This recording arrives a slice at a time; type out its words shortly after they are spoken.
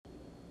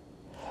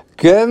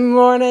Good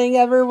morning,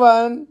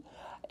 everyone.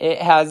 It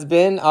has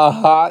been a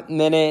hot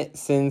minute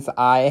since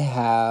I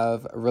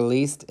have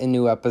released a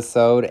new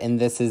episode, and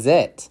this is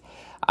it.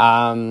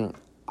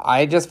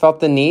 I just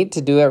felt the need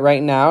to do it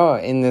right now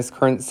in this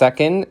current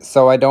second,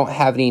 so I don't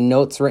have any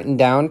notes written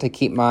down to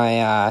keep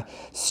my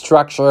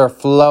structure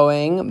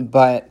flowing,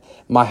 but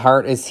my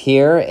heart is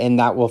here, and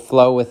that will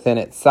flow within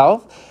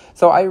itself.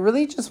 So I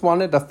really just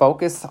wanted to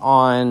focus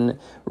on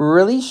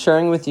really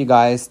sharing with you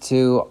guys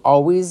to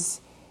always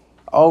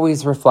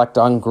reflect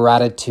on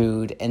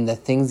gratitude and the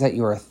things that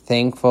you are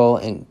thankful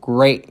and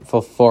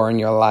grateful for in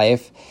your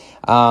life.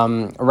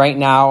 Right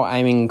now,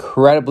 I'm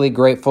incredibly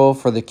grateful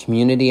for the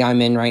community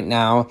I'm in right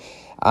now.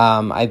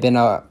 I've been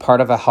a part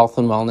of a health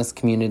and wellness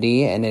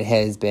community, and it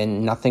has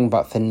been nothing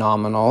but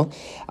phenomenal.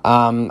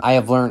 I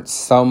have learned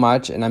so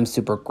much, and I'm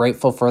super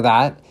grateful for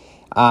that.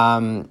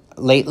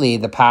 Lately,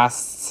 the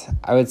past,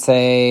 I would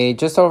say,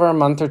 just over a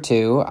month or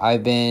two,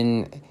 I've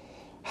been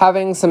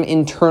having some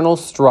internal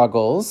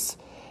struggles.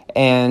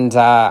 And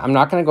I'm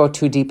not going to go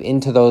too deep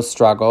into those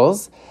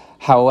struggles.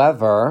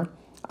 However,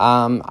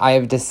 I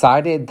have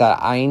decided that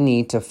I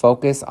need to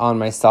focus on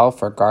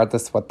myself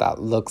regardless what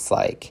that looks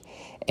like.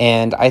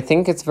 And I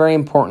think it's very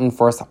important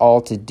for us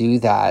all to do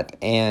that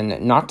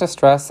and not to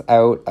stress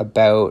out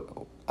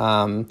about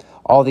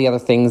all the other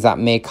things that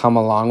may come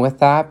along with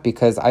that,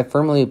 because I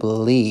firmly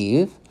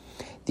believe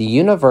the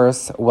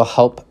universe will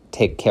help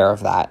take care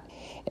of that.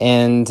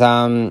 And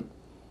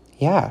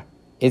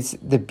it's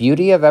the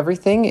beauty of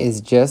everything is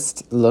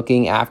just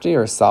looking after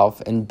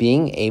yourself and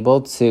being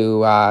able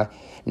to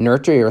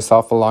nurture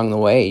yourself along the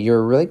way.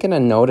 You're really going to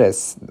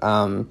notice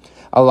a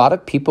lot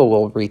of people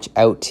will reach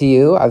out to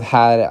you. I've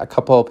had a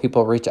couple of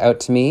people reach out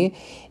to me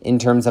in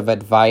terms of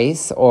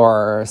advice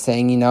or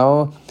saying,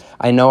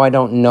 I know I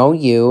don't know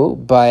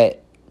you,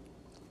 but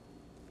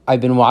I've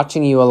been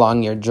watching you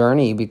along your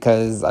journey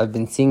because I've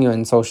been seeing you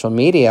in social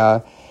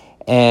media,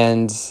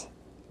 and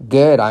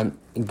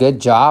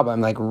good job.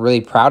 I'm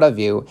really proud of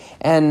you.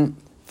 And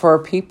for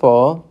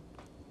people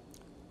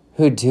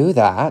who do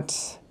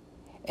that,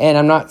 and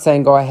I'm not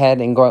saying go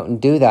ahead and go out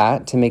and do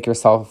that to make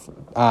yourself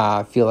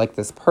feel like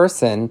this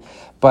person,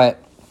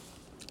 but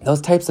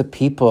those types of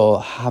people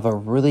have a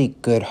really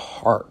good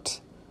heart.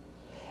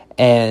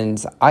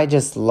 And I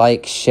just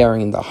like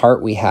sharing the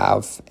heart we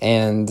have.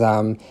 And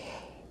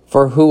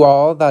for who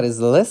all that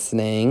is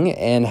listening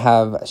and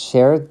have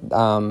shared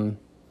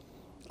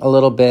a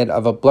little bit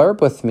of a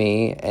blurb with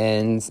me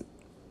and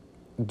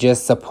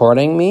just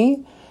supporting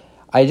me,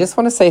 I just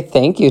want to say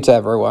thank you to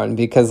everyone,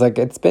 because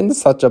it's been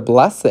such a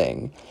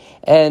blessing.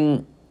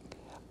 And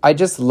I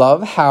just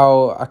love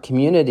how a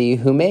community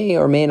who may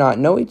or may not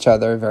know each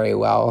other very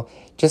well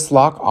just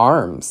lock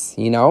arms,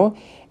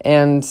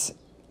 And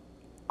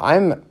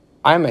I'm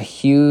a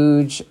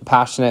huge,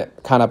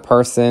 passionate kind of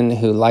person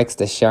who likes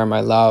to share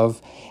my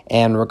love,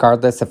 and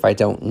regardless if I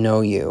don't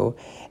know you.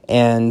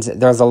 And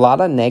there's a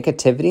lot of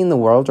negativity in the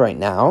world right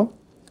now,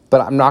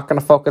 but I'm not going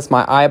to focus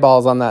my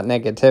eyeballs on that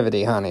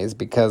negativity, honeys,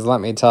 because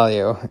let me tell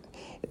you,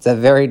 it's a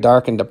very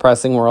dark and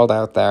depressing world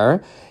out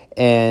there.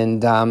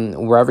 And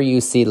wherever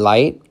you see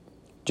light,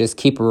 just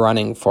keep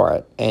running for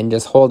it and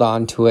just hold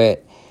on to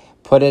it.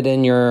 Put it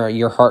in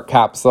your heart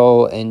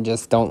capsule and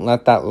just don't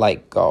let that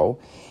light go.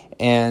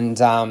 And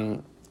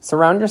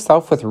surround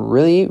yourself with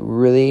really,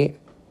 really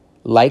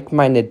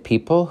like-minded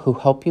people who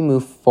help you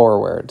move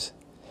forward.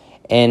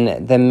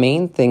 And the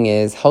main thing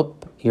is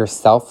help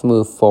yourself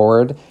move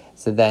forward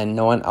so then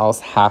no one else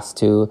has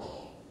to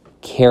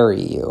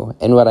carry you.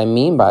 And what I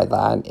mean by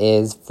that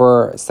is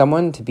for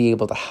someone to be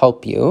able to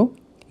help you,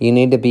 you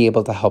need to be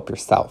able to help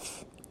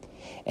yourself.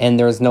 And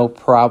there's no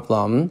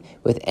problem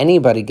with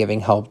anybody giving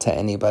help to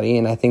anybody.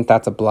 And I think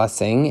that's a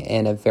blessing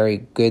and a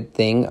very good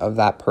thing of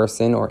that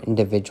person or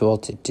individual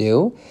to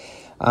do.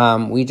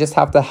 We just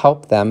have to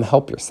help them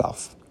help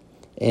yourself.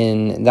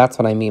 And that's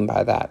what I mean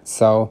by that.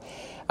 So,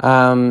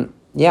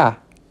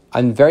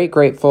 I'm very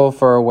grateful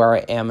for where I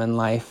am in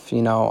life.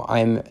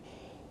 I'm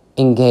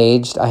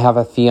engaged. I have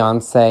a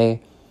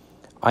fiance.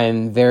 I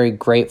am very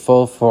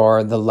grateful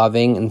for the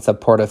loving and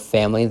supportive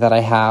family that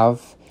I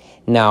have.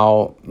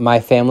 Now,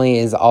 my family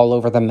is all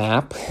over the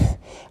map.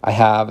 I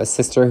have a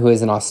sister who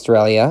is in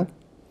Australia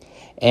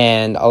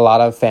and a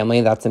lot of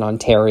family that's in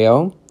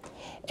Ontario.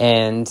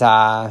 And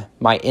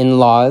my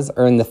in-laws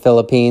are in the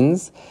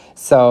Philippines.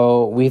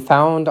 So we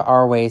found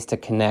our ways to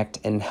connect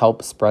and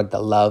help spread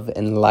the love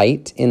and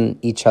light in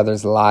each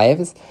other's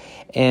lives,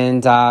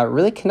 and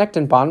really connect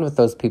and bond with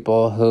those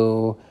people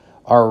who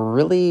are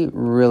really,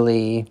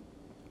 really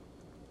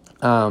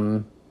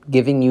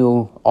giving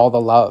you all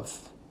the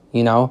love,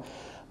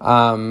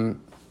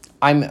 I'm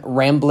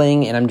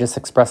rambling and I'm just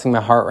expressing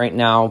my heart right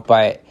now,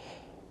 but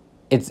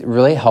it's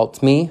really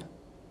helped me.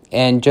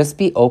 And just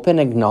be open,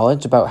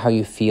 acknowledge about how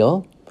you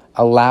feel.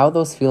 Allow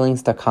those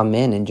feelings to come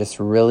in and just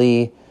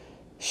really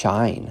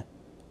shine,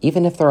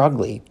 even if they're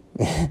ugly.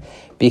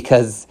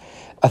 Because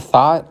a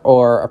thought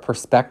or a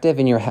perspective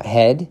in your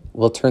head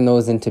will turn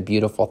those into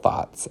beautiful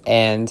thoughts.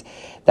 And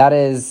that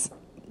is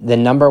the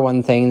number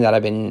one thing that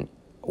I've been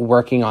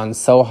working on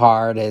so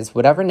hard is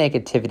whatever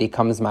negativity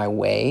comes my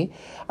way,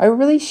 I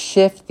really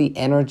shift the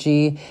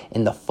energy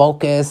and the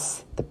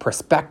focus, the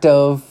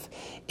perspective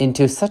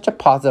into such a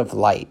positive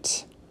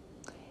light.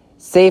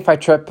 Say if I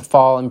trip,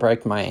 fall, and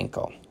break my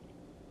ankle.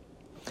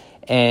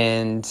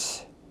 And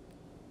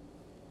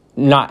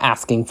not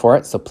asking for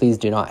it, so please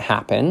do not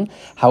happen.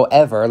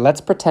 However,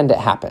 let's pretend it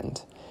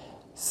happened.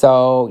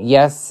 So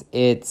yes,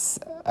 it's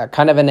a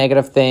kind of a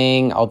negative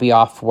thing. I'll be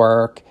off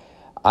work.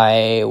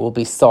 I will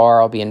be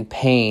sore. I'll be in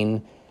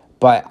pain.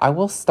 But I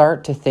will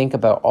start to think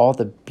about all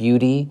the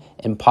beauty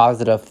and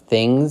positive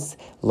things,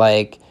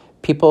 like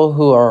people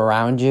who are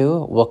around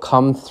you will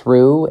come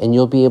through and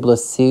you'll be able to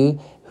see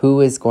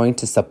who is going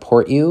to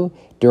support you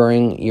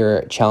during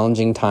your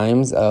challenging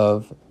times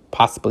of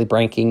possibly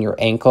breaking your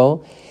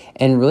ankle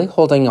and really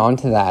holding on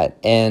to that.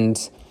 And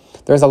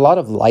there's a lot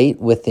of light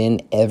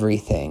within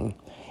everything.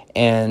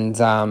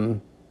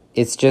 And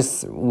it's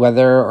just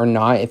whether or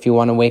not, if you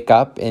want to wake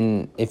up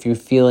and if you're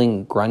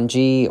feeling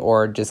grungy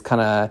or just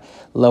kind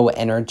of low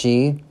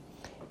energy,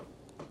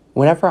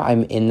 whenever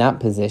I'm in that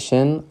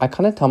position, I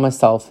kind of tell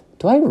myself,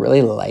 do I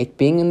really like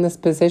being in this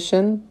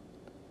position?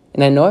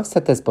 And I know I've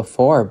said this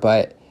before,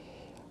 but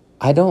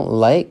I don't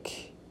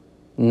like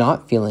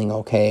not feeling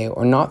okay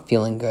or not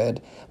feeling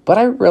good, but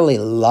I really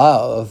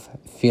love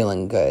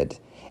feeling good.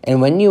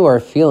 And when you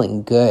are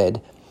feeling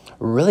good,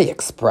 really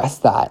express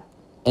that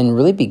and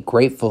really be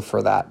grateful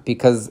for that,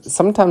 because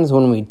sometimes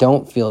when we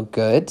don't feel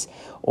good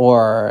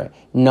or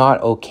not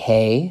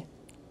okay,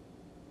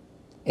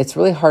 it's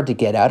really hard to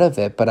get out of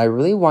it. But I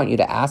really want you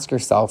to ask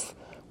yourself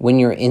when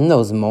you're in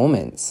those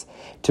moments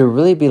to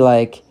really be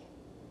like,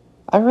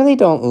 I really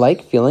don't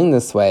like feeling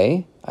this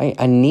way.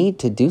 I need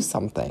to do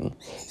something.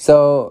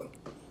 So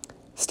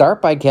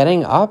start by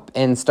getting up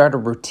and start a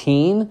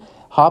routine.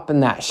 Hop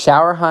in that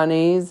shower,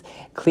 honeys.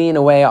 Clean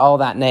away all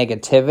that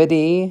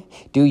negativity.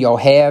 Do your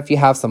hair if you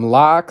have some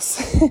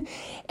locks.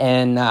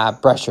 And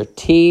brush your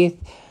teeth.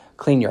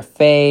 Clean your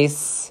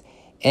face.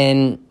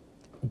 And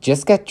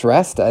just get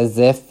dressed as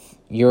if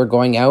you're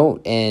going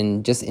out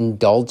and just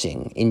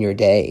indulging in your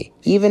day.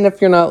 Even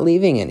if you're not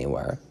leaving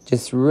anywhere.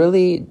 Just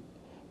really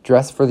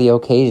dress for the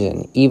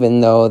occasion, even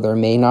though there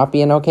may not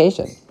be an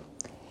occasion.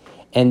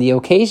 And the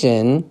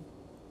occasion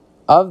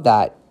of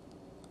that,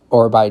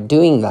 or by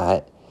doing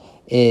that,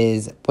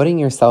 is putting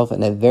yourself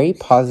in a very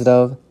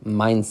positive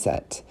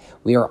mindset.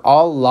 We are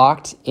all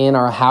locked in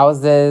our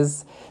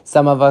houses.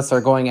 Some of us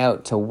are going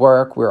out to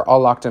work. We're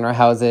all locked in our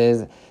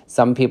houses.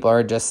 Some people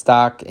are just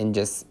stuck and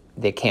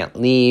they can't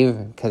leave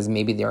because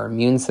maybe their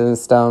immune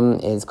system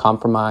is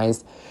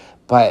compromised.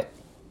 But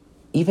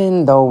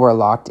even though we're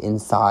locked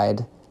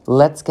inside,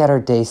 let's get our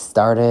day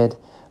started.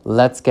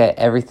 Let's get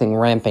everything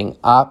ramping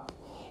up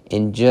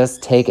and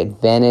just take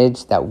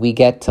advantage that we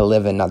get to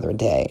live another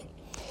day.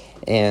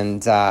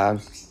 And that's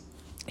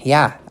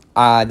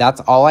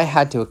all I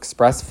had to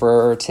express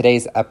for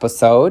today's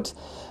episode.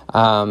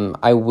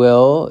 I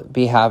will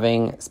be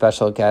having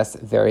special guests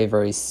very,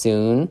 very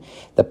soon.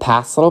 The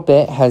past little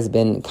bit has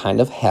been kind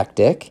of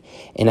hectic,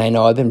 and I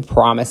know I've been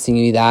promising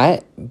you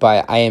that,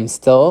 but I am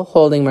still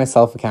holding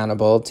myself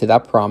accountable to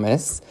that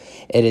promise.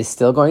 It is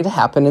still going to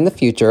happen in the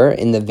future,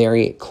 in the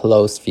very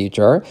close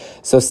future.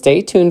 So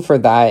stay tuned for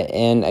that.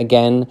 And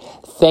again,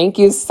 thank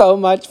you so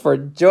much for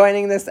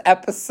joining this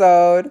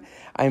episode.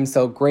 I'm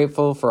so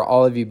grateful for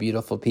all of you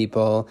beautiful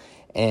people.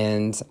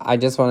 And I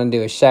just want to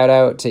do a shout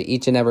out to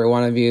each and every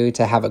one of you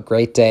to have a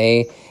great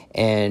day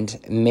and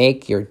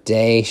make your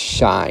day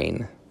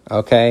shine.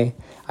 Okay?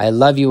 I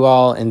love you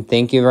all and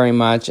thank you very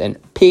much. And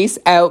peace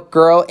out,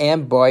 Girl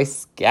and Boy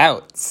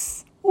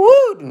Scouts.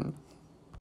 Woo!